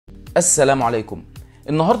السلام عليكم.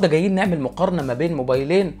 النهارده جايين نعمل مقارنة ما بين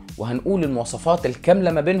موبايلين، وهنقول المواصفات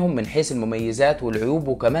الكاملة ما بينهم من حيث المميزات والعيوب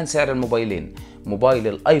وكمان سعر الموبايلين، موبايل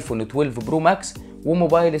الايفون 12 برو ماكس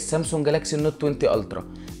وموبايل السامسونج جالاكسي نوت 20 الترا.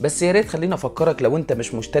 بس يا ريت خليني افكرك، لو انت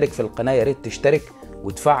مش مشترك في القناة يا ريت تشترك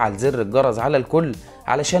وتفعل زر الجرس على الكل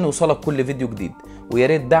علشان يوصلك كل فيديو جديد، ويا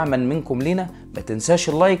ريت دعما منكم لينا ما تنساش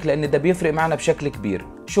اللايك لان ده بيفرق معنا بشكل كبير.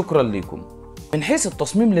 شكرا ليكم. من حيث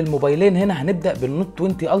التصميم للموبايلين هنا هنبدأ بالنوت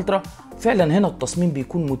 20 الترا. فعلا هنا التصميم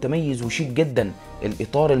بيكون متميز وشيك جدا،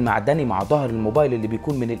 الاطار المعدني مع ظهر الموبايل اللي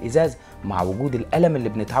بيكون من الازاز مع وجود القلم اللي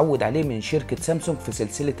بنتعود عليه من شركة سامسونج في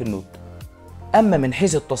سلسلة النوت. اما من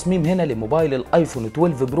حيث التصميم هنا لموبايل الايفون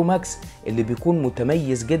 12 برو ماكس اللي بيكون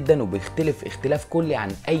متميز جدا وبيختلف اختلاف كلي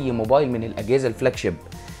عن اي موبايل من الاجهزة الفلاج شيب.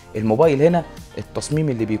 الموبايل هنا التصميم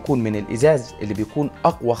اللي بيكون من الازاز اللي بيكون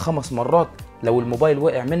اقوى 5 مرات لو الموبايل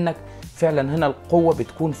وقع منك. فعلا هنا القوة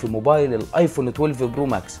بتكون في موبايل الايفون 12 برو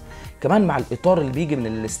ماكس. كمان مع الاطار اللي بيجي من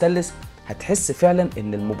الستانلس هتحس فعلا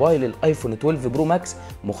ان الموبايل الايفون 12 برو ماكس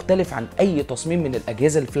مختلف عن اي تصميم من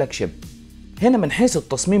الاجهزة الفلاج شيب. هنا من حيث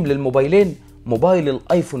التصميم للموبايلين، موبايل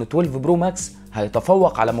الايفون 12 برو ماكس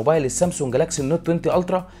هيتفوق على موبايل السامسونج جالاكسي نوت 20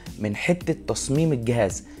 الترا من حتة تصميم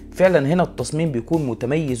الجهاز. فعلا هنا التصميم بيكون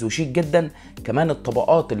متميز وشيك جدا. كمان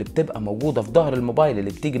الطبقات اللي بتبقى موجودة في ظهر الموبايل اللي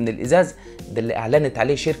بتيجي من الازاز ده اللي اعلنت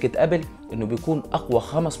عليه شركة ابل انه بيكون اقوى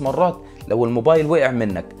 5 مرات لو الموبايل وقع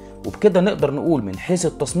منك. وبكده نقدر نقول من حيث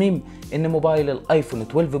التصميم ان موبايل الايفون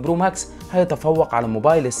 12 برو ماكس هيتفوق على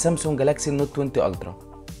موبايل السامسونج جالاكسي نوت 20 الترا.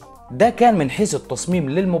 ده كان من حيث التصميم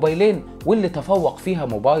للموبايلين واللي تفوق فيها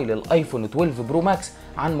موبايل الايفون 12 برو ماكس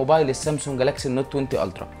عن موبايل السامسونج جالاكسي نوت 20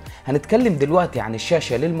 الترا. هنتكلم دلوقتي عن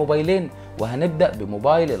الشاشة للموبايلين، وهنبدأ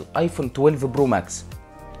بموبايل الايفون 12 برو ماكس.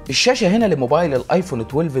 الشاشة هنا لموبايل الايفون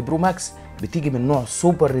 12 برو ماكس بتيجي من نوع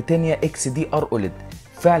سوبر ريتينيا اكس دي ار اوليد.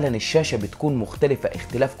 فعلا الشاشة بتكون مختلفة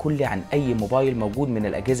اختلاف كلي عن اي موبايل موجود من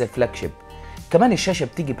الاجهزة الفلاج شيب. كمان الشاشة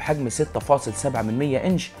بتيجي بحجم 6.7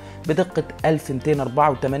 انش بدقة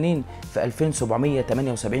 1284 في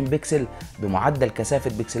 2778 بكسل بمعدل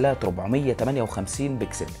كثافة بكسلات 458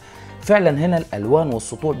 بكسل. فعلا هنا الالوان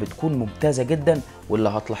والسطوع بتكون ممتازة جدا، واللي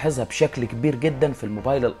هتلاحظها بشكل كبير جدا في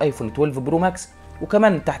الموبايل الايفون 12 برو ماكس.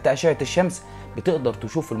 وكمان تحت اشعة الشمس بتقدر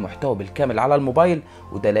تشوف المحتوى بالكامل على الموبايل،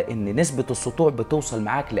 وده لان نسبة السطوع بتوصل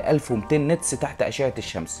معاك ل 1200 نتس تحت اشعة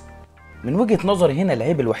الشمس. من وجهة نظري هنا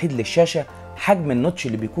العيب الوحيد للشاشة حجم النوتش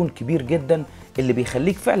اللي بيكون كبير جدا، اللي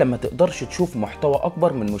بيخليك فعلا ما تقدرش تشوف محتوى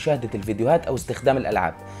اكبر من مشاهدة الفيديوهات او استخدام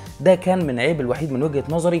الالعاب. ده كان من عيب الوحيد من وجهة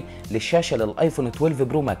نظري للشاشة للايفون 12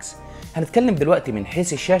 برو ماكس. هنتكلم دلوقتي من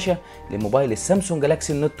حيث الشاشة لموبايل السامسونج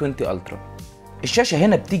جالاكسي نوت 20 الترا. الشاشة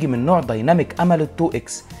هنا بتيجي من نوع دايناميك اموليد 2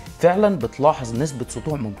 اكس. فعلا بتلاحظ نسبة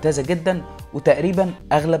سطوع ممتازة جدا، وتقريبا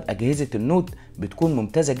اغلب اجهزة النوت بتكون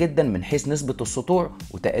ممتازة جدا من حيث نسبة السطوع،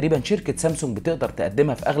 وتقريبا شركة سامسونج بتقدر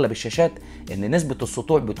تقدمها في اغلب الشاشات ان نسبة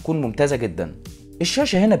السطوع بتكون ممتازة جدا.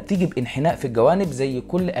 الشاشة هنا بتيجي بانحناء في الجوانب زي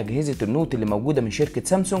كل اجهزة النوت اللي موجودة من شركة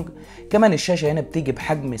سامسونج. كمان الشاشة هنا بتيجي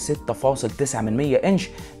بحجم 6.9 انش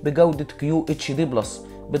بجودة كيو اتش دي بلس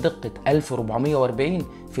بدقة 1440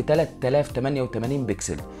 في 3088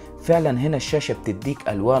 بكسل. فعلا هنا الشاشة بتديك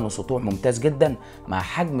ألوان وسطوع ممتاز جدا مع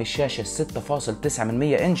حجم الشاشة 6.9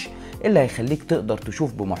 انش اللي هيخليك تقدر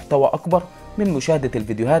تشوف بمحتوى أكبر من مشاهدة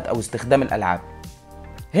الفيديوهات أو استخدام الألعاب.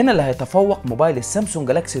 هنا اللي هيتفوق موبايل السامسونج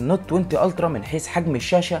جالاكسي نوت 20 الترا من حيث حجم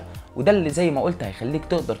الشاشة، وده اللي زي ما قلت هيخليك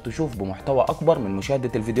تقدر تشوف بمحتوى أكبر من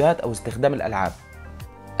مشاهدة الفيديوهات أو استخدام الألعاب.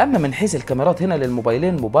 اما من حيث الكاميرات هنا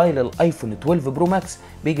للموبايلين، موبايل الايفون 12 برو ماكس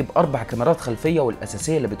بيجي ب4 كاميرات خلفيه،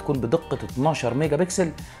 والاساسيه اللي بتكون بدقه 12 ميجا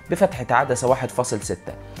بكسل بفتحه عدسه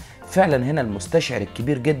 1.6. فعلا هنا المستشعر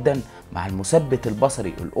الكبير جدا مع المثبت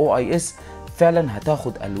البصري الاو اي اس فعلا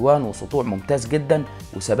هتاخد الوان وسطوع ممتاز جدا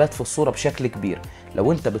وثبات في الصوره بشكل كبير.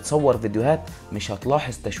 لو انت بتصور فيديوهات مش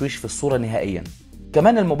هتلاحظ تشويش في الصوره نهائيا.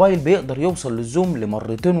 كمان الموبايل بيقدر يوصل للزوم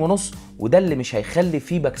لمرتين ونص، وده اللي مش هيخلي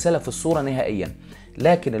فيه بكسله في الصوره نهائيا.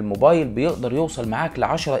 لكن الموبايل بيقدر يوصل معاك ل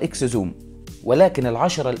 10 اكس زوم، ولكن ال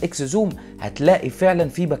 10 الاكس زوم هتلاقي فعلا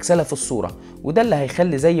فيه بكسله في الصوره، وده اللي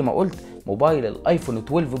هيخلي زي ما قلت موبايل الايفون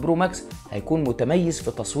 12 برو ماكس هيكون متميز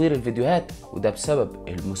في تصوير الفيديوهات، وده بسبب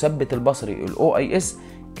المثبت البصري الاو اي اس.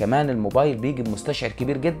 كمان الموبايل بيجي بمستشعر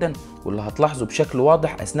كبير جدا، واللي هتلاحظه بشكل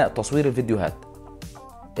واضح اثناء تصوير الفيديوهات.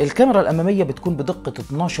 الكاميرا الأمامية بتكون بدقة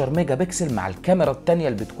 12 ميجا بكسل مع الكاميرا التانية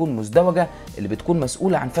اللي بتكون مزدوجة اللي بتكون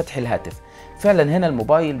مسؤولة عن فتح الهاتف. فعلا هنا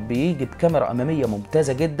الموبايل بيجي بكاميرا أمامية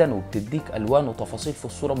ممتازة جدا وبتديك ألوان وتفاصيل في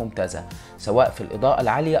الصورة ممتازة سواء في الإضاءة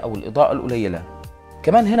العالية أو الإضاءة القليلة.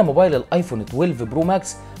 كمان هنا موبايل الايفون 12 برو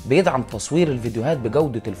ماكس بيدعم تصوير الفيديوهات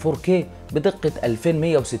بجودة ال 4K بدقة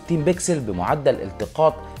 2160 بكسل بمعدل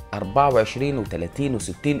التقاط 24 و30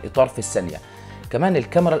 و60 اطار في الثانيه. كمان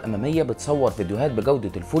الكاميرا الاماميه بتصور فيديوهات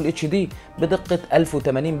بجوده الفول اتش دي بدقه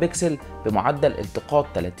 1080 بكسل بمعدل التقاط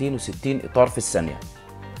 30 و60 اطار في الثانيه.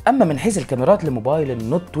 اما من حيث الكاميرات لموبايل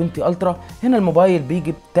النوت 20 الترا، هنا الموبايل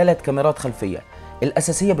بيجي بثلاث كاميرات خلفيه.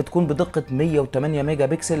 الاساسيه بتكون بدقه 108 ميجا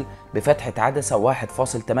بكسل بفتحه عدسه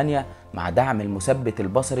 1.8 مع دعم المثبت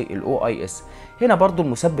البصري الاو اي اس. هنا برضو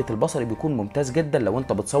المثبت البصري بيكون ممتاز جدا، لو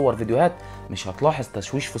انت بتصور فيديوهات مش هتلاحظ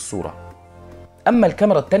تشويش في الصوره. اما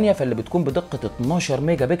الكاميرا التانية فاللي بتكون بدقة 12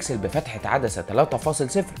 ميجا بكسل بفتحة عدسة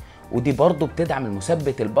 3.0، ودي برضو بتدعم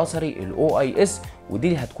المثبت البصري الاو اي اس،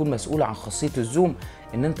 ودي هتكون مسؤولة عن خاصية الزوم،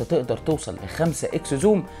 ان انت تقدر توصل ل 5 اكس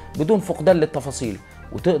زوم بدون فقدان للتفاصيل،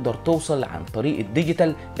 وتقدر توصل عن طريق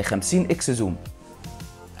الديجيتال ل 50 اكس زوم.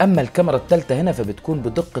 اما الكاميرا الثالثه هنا فبتكون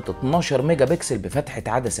بدقه 12 ميجا بكسل بفتحه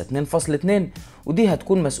عدسه 2.2، ودي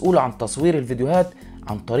هتكون مسؤوله عن تصوير الفيديوهات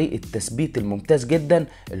عن طريق التثبيت الممتاز جدا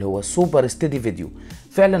اللي هو سوبر ستيدي فيديو.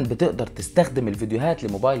 فعلا بتقدر تستخدم الفيديوهات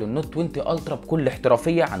لموبايل النوت 20 الترا بكل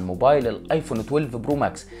احترافيه عن موبايل الايفون 12 برو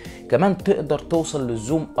ماكس. كمان تقدر توصل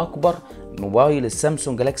للزوم اكبر. موبايل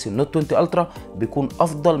السامسونج جالاكسي النوت 20 الترا بيكون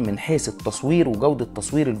افضل من حيث التصوير وجوده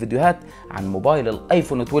تصوير الفيديوهات عن موبايل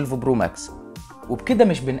الايفون 12 برو ماكس. وبكده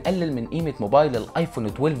مش بنقلل من قيمة موبايل الايفون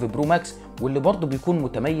 12 برو ماكس، واللي برضه بيكون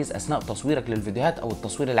متميز اثناء تصويرك للفيديوهات او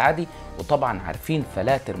التصوير العادي. وطبعا عارفين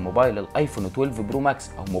فلاتر موبايل الايفون 12 برو ماكس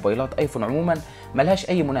او موبايلات ايفون عموما ملهاش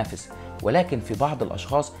اي منافس، ولكن في بعض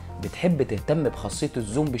الاشخاص بتحب تهتم بخاصية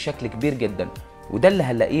الزوم بشكل كبير جدا، وده اللي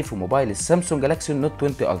هنلاقيه في موبايل السامسونج جالاكسي النوت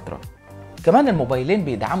 20 الترا. كمان الموبايلين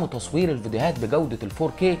بيدعموا تصوير الفيديوهات بجودة ال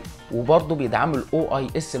 4K، وبرضه بيدعموا الاو اي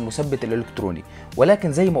اس المثبت الالكتروني،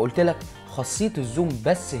 ولكن زي ما قلت لك خاصية الزوم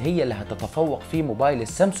بس هي اللي هتتفوق في موبايل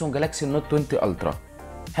السامسونج جالاكسي النوت 20 الترا.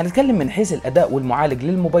 هنتكلم من حيث الاداء والمعالج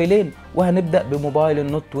للموبايلين، وهنبدأ بموبايل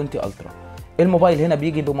النوت 20 الترا. الموبايل هنا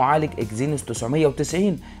بيجي بمعالج اكزينوس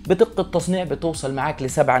 990 بدقة تصنيع بتوصل معاك ل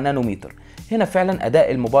 7 نانومتر. هنا فعلا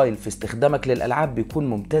اداء الموبايل في استخدامك للالعاب بيكون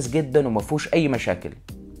ممتاز جدا ومفيهوش اي مشاكل.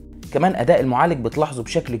 كمان اداء المعالج بتلاحظه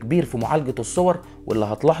بشكل كبير في معالجة الصور، واللي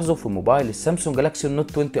هتلاحظه في موبايل السامسونج جالاكسي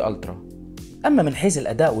النوت 20 الترا. اما من حيث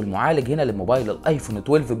الاداء والمعالج هنا لموبايل الايفون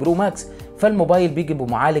 12 برو ماكس، فالموبايل بيجي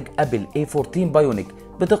بمعالج ابل A14 بايونيك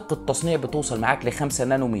بدقة تصنيع بتوصل معاك ل 5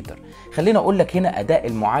 نانومتر. خليني اقول لك هنا اداء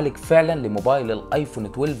المعالج فعلا لموبايل الايفون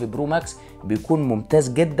 12 برو ماكس بيكون ممتاز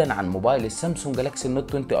جدا عن موبايل السامسونج جالاكسي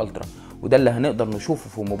النوت 20 الترا، وده اللي هنقدر نشوفه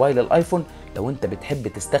في موبايل الايفون. لو انت بتحب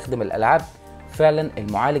تستخدم الالعاب فعلا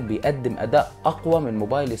المعالج بيقدم اداء اقوى من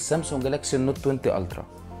موبايل السامسونج جالاكسي النوت 20 الترا.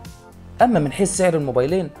 اما من حيث سعر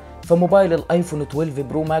الموبايلين فموبايل الايفون 12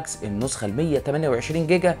 برو ماكس النسخه ال 128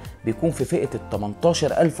 جيجا بيكون في فئه ال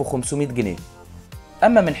 18500 جنيه.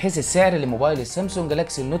 اما من حيث السعر لموبايل السامسونج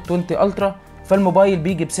جالاكسي النوت 20 الترا فالموبايل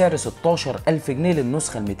بيجي بسعر 16000 جنيه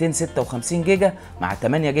للنسخه ال 256 جيجا مع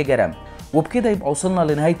 8 جيجا رام. وبكده يبقى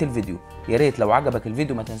وصلنا لنهايه الفيديو. يا ريت لو عجبك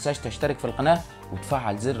الفيديو ما تنساش تشترك في القناه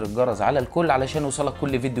وتفعل زر الجرس على الكل علشان يوصلك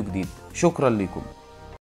كل فيديو جديد. شكرا لكم.